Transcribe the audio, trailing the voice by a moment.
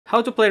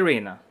How to play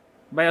Reyna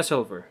by a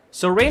silver.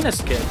 So Reyna's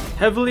kit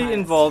heavily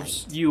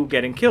involves you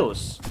getting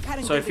kills.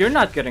 So if you're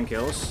not getting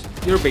kills,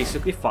 you're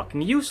basically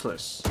fucking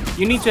useless.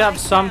 You need to have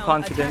some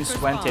confidence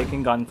when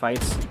taking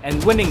gunfights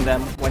and winning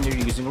them when you're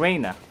using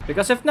Reyna.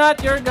 Because if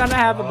not, you're gonna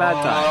have a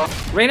bad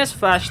time. Reyna's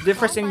flash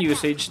differs in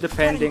usage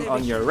depending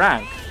on your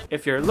rank.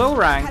 If you're low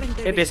rank,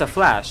 it is a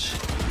flash.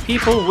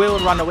 People will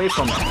run away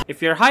from it.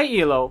 If you're high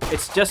elo,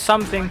 it's just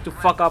something to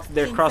fuck up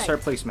their crosshair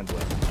placement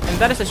with. And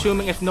that is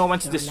assuming if no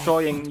one's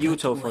destroying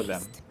util for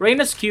them.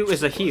 Reyna's Q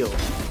is a heal.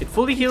 It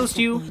fully heals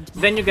you,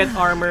 then you get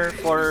armor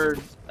for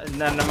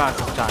an amount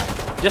of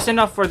time. Just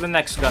enough for the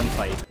next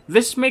gunfight.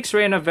 This makes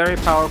Reyna very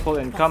powerful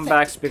in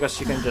comebacks because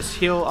she can just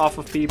heal off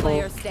of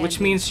people,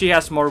 which means she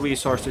has more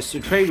resources to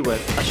trade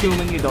with,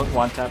 assuming you don't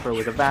one tap her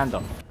with a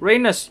Vandal.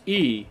 Reyna's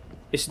E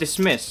is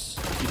Dismiss.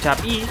 You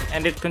tap E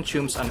and it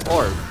consumes an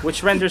orb,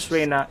 which renders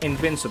Reyna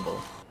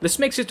invincible. This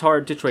makes it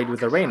hard to trade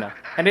with a Reyna,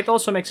 and it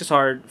also makes it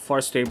hard for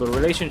a stable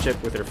relationship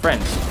with your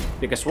friends.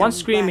 Because one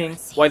screaming,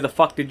 "Why the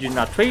fuck did you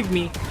not trade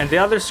me?" and the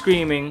other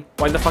screaming,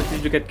 "Why the fuck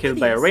did you get killed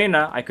by a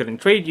Reyna? I couldn't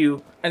trade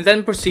you," and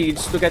then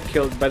proceeds to get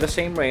killed by the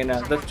same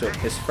Reyna that took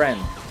his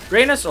friend.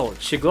 Reyna's ult,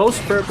 she glows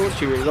purple,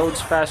 she reloads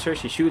faster,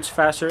 she shoots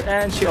faster,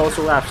 and she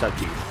also laughs at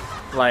you.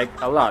 Like,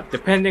 a lot,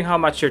 depending how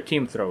much your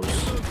team throws.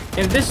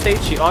 In this state,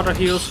 she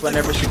auto-heals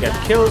whenever she gets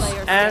kills,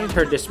 and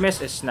her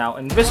dismiss is now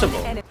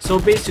invisible. So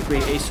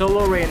basically, a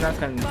solo Reyna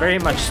can very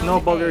much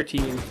snowball your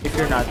team if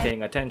you're not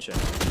paying attention.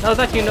 Now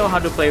that you know how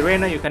to play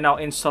Reyna, you can now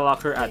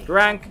insta-lock her at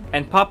rank,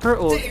 and pop her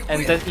ult,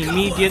 and then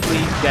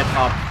immediately get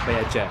up by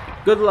a jet.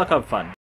 Good luck, have fun.